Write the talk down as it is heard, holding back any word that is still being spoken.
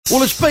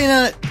Well, it's been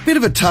a bit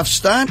of a tough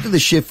start to the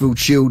Sheffield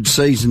Shield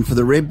season for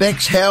the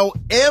Redbacks.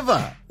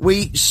 However,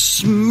 we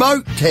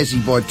smoked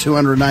Tassie by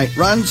 208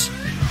 runs.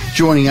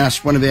 Joining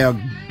us, one of our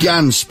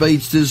gun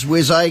speedsters,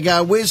 Wes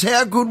Agar. Wes,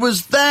 how good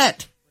was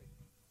that?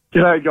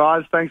 G'day,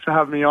 guys. Thanks for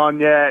having me on.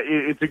 Yeah,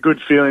 it's a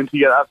good feeling to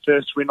get that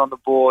first win on the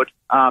board,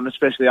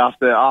 especially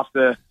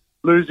after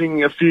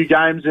losing a few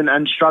games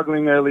and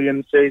struggling early in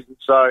the season.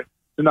 So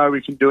to know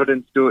we can do it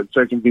and do it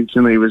so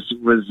convincingly was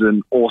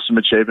an awesome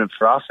achievement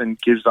for us and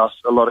gives us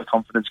a lot of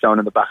confidence going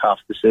in the back half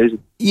of the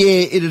season. Yeah,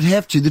 it'd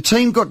have to. The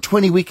team got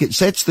 20 wickets.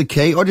 That's the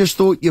key. I just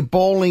thought your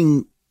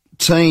bowling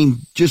team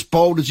just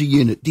bowled as a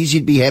unit.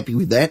 Dizzy'd be happy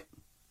with that.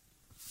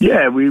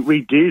 Yeah,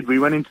 we did. We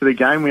went into the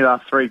game with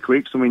our 3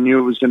 quicks and we knew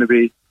it was going to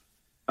be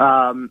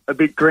a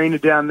bit greener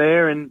down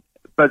there,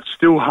 but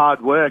still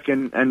hard work.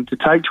 And to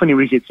take 20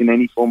 wickets in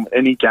any form,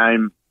 any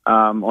game,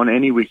 on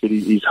any wicket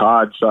is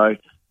hard. So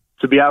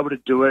to be able to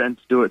do it and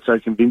to do it so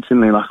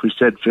convincingly, like we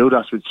said, filled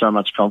us with so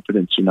much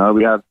confidence. You know,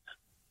 we have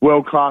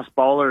world-class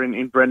bowler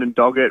in Brendan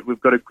Doggett.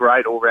 We've got a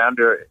great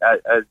all-rounder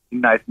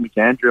in Nathan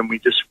McAndrew, and we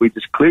just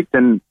clicked,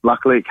 and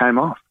luckily it came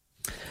off.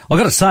 I've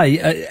got to say,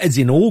 as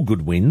in all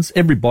good wins,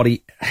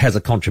 everybody has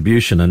a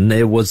contribution, and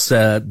there was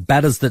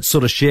batters that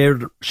sort of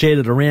shared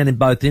it around in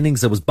both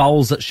innings. There was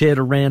bowls that shared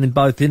around in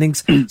both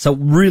innings. So it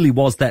really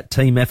was that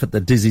team effort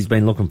that Dizzy's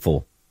been looking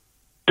for.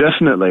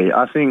 Definitely.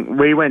 I think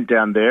we went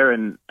down there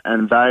and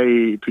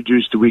they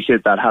produced a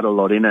wicket that had a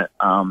lot in it.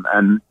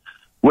 And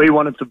we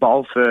wanted to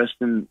bowl first,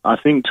 and I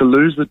think to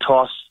lose the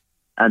toss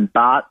and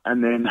bat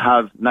and then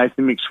have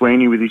Nathan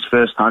McSweeney with his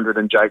first 100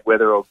 and Jake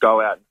Weatherall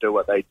go out and do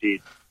what they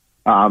did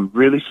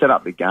really set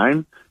up the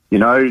game. You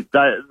know,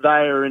 they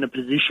are in a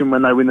position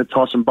when they win the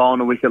toss and bowl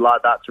on a wicket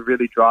like that to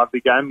really drive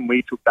the game, and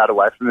we took that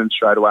away from them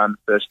straight away on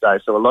the first day.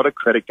 So a lot of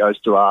credit goes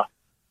to our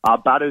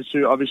batters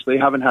who obviously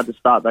haven't had the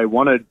start they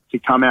wanted to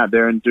come out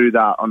there and do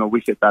that on a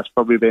wicket that's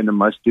probably been the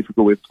most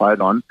difficult we've played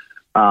on.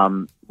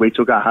 We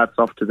took our hats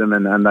off to them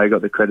and they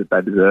got the credit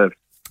they deserved.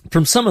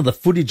 From some of the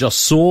footage I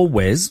saw,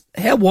 Wes,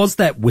 how was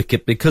that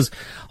wicket? Because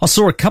I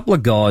saw a couple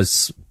of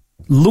guys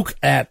look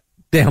at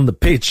down the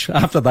pitch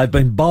after they've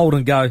been bowled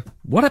and go,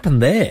 what happened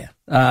there?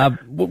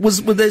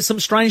 Were there some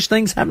strange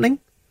things happening?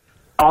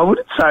 I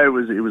wouldn't say it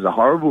was a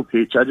horrible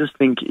pitch. I just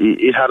think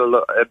it had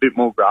a bit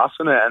more grass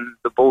on it and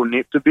the ball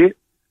nipped a bit.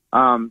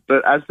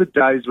 But as the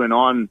days went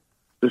on,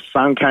 the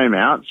sun came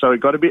out, so it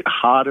got a bit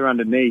harder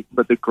underneath,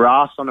 but the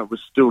grass on it was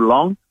still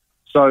long.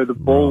 So the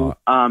ball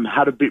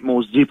had a bit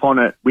more zip on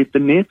it with the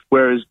nip,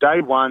 whereas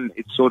day one,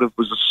 it sort of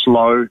was a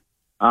slow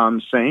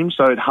seam.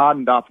 So it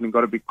hardened up and it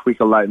got a bit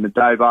quicker late in the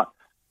day. But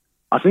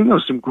I think there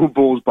was some good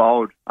balls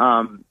bowled.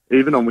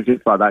 Even on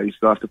wickets like that, you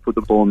still have to put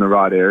the ball in the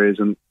right areas.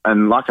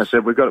 And like I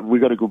said, we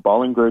got a good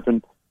bowling group,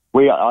 and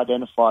we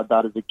identified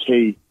that as a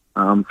key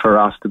for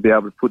us to be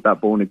able to put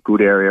that ball in a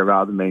good area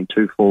rather than being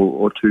too full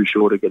or too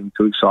short or getting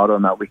too excited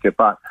on that wicket.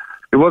 But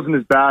it wasn't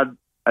as bad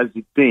as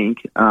you think.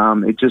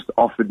 It just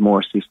offered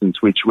more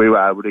assistance, which we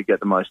were able to get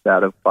the most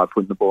out of by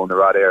putting the ball in the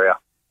right area.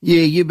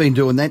 Yeah, you've been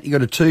doing that. You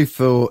got a 2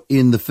 for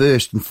in the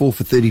first and 4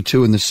 for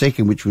 32 in the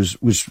second, which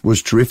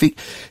was terrific.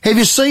 Have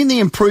you seen the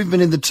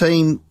improvement in the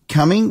team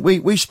coming?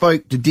 We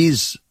spoke to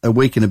Diz a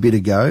week and a bit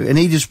ago, and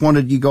he just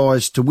wanted you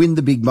guys to win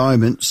the big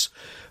moments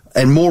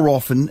and more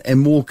often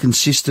and more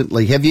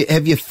consistently. Have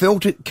you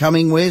felt it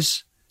coming,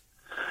 Wes?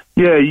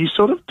 Yeah, you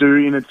sort of do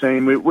in a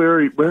team.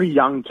 We're a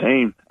young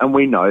team, and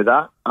we know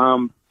that.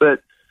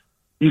 But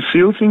you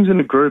feel things in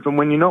a group, and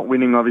when you're not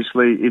winning,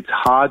 obviously, it's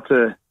hard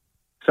to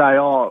say,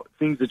 oh,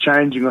 things are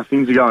changing or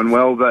things are going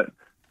well, but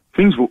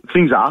things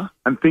are,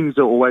 and things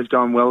are always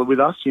going well with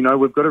us. You know,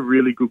 we've got a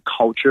really good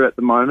culture at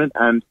the moment,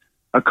 and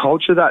a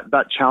culture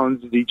that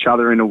challenges each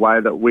other in a way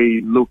that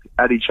we look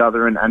at each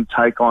other and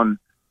take on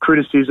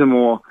criticism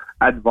or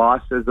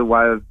advice as a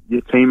way of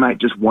your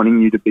teammate just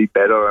wanting you to be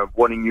better or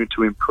wanting you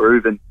to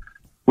improve. And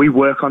we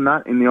work on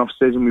that in the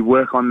off-season, we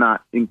work on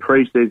that in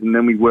pre-season,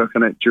 then we work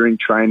on it during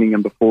training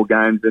and before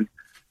games. And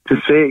to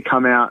see it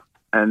come out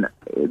and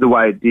the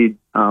way it did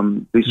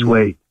this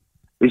week,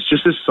 it's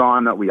just a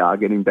sign that we are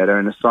getting better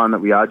and a sign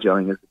that we are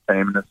gelling as a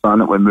team and a sign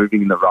that we're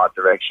moving in the right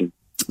direction.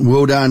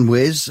 Well done,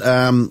 Wes.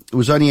 It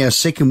was only our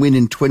second win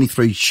in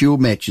 23 Shield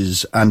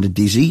matches under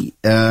Dizzy.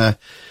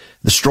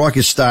 The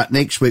Strikers start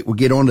next week. We'll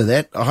get on to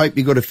that. I hope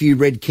you got a few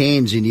red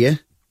cans in you.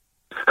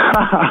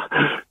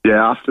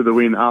 Yeah, after the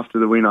win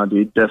I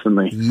did,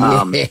 definitely.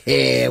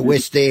 Yeah,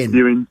 West End.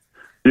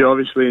 You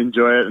obviously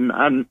enjoy it.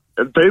 And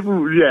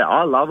people, yeah,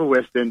 I love a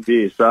West End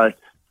beer. So,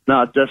 no,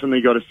 I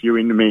definitely got a few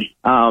into me.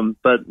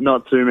 But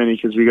not too many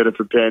because we got to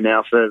prepare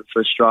now for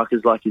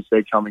Strikers, like you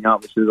said, coming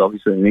up, which is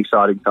obviously an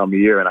exciting time of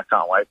year, and I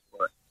can't wait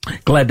for it.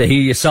 Glad to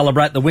hear you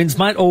celebrate the wins,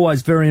 mate.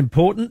 Always very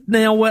important.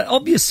 Now,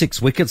 of your 6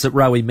 wickets that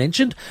Rowie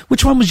mentioned,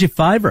 which one was your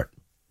favourite?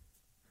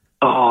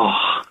 Oh,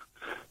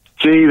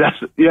 gee,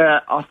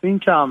 I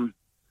think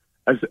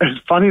as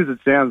funny as it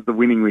sounds, the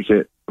winning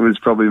wicket was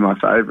probably my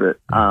favourite.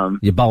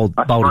 You bowled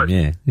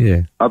him,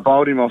 yeah. I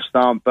bowled him off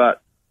stump,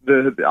 but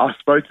I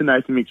spoke to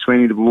Nathan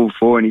McSweeney the ball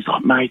before, and he's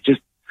like, mate,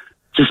 just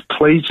just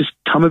please just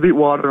come a bit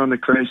wider on the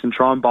crease and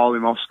try and bowl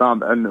him off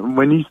stump. And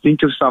when you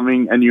think of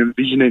something and you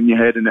envision it in your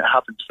head and it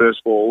happens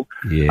first ball,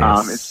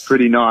 it's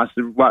pretty nice,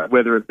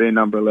 whether it be a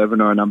number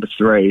 11 or a number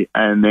 3.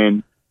 And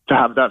then to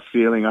have that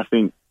feeling, I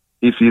think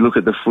if you look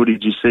at the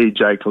footage, you see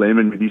Jake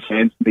Lehman with his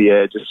hands in the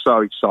air, just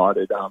so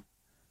excited.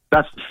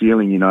 That's the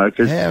feeling, you know.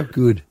 Cause how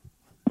good.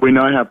 We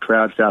know how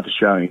proud South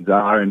Australians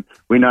are, and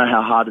we know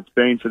how hard it's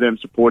been for them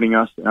supporting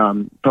us,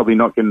 probably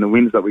not getting the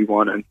wins that we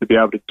want, and to be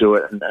able to do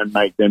it and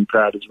make them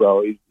proud as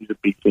well is a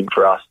big thing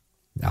for us.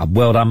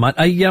 Well done, mate.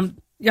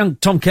 Young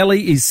Tom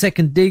Kelly, his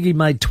second dig, he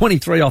made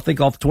 23, I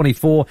think, off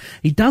 24.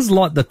 He does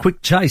like the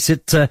quick chase.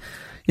 It,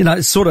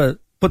 sort of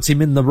puts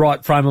him in the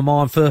right frame of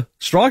mind for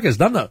strikers,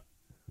 doesn't it?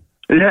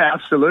 Yeah,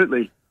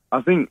 absolutely.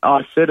 I think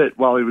I said it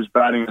while he was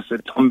batting. I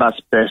said Tom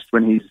bats best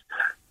when he's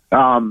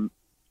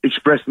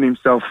expressing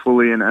himself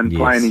fully and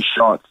playing his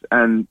shots,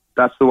 and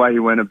that's the way he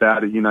went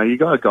about it. You know, you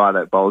got a guy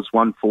that bowls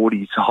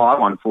 140s, high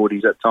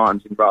 140s at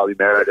times in Riley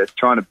Meredith,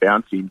 trying to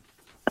bounce him,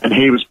 and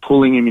he was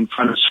pulling him in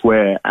front of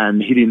square and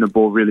hitting the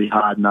ball really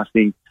hard, and I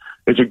think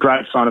it's a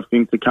great sign of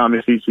things to come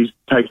if he's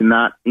taken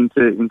that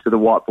into the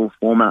white ball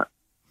format.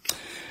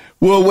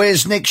 Well,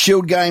 where's next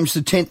Shield Games,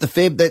 the 10th of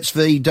Feb? That's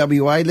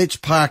VWA. Let's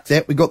park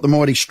that. We've got the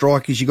Mighty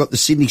Strikers. You've got the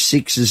Sydney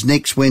Sixers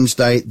next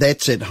Wednesday.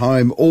 That's at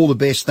home. All the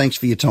best. Thanks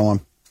for your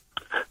time.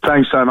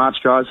 Thanks so much,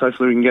 guys.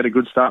 Hopefully we can get a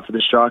good start for the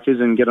Strikers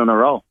and get on a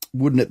roll.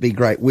 Wouldn't it be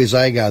great? Wes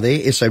Agar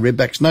there, SA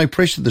Redbacks. No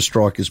pressure to the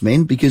Strikers,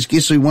 men, because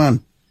guess who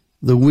won?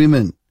 The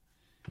women.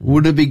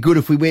 Wouldn't it be good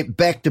if we went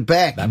back to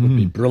back? That would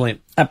be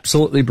brilliant.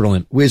 Absolutely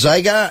brilliant. Wes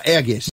Agar, our guest.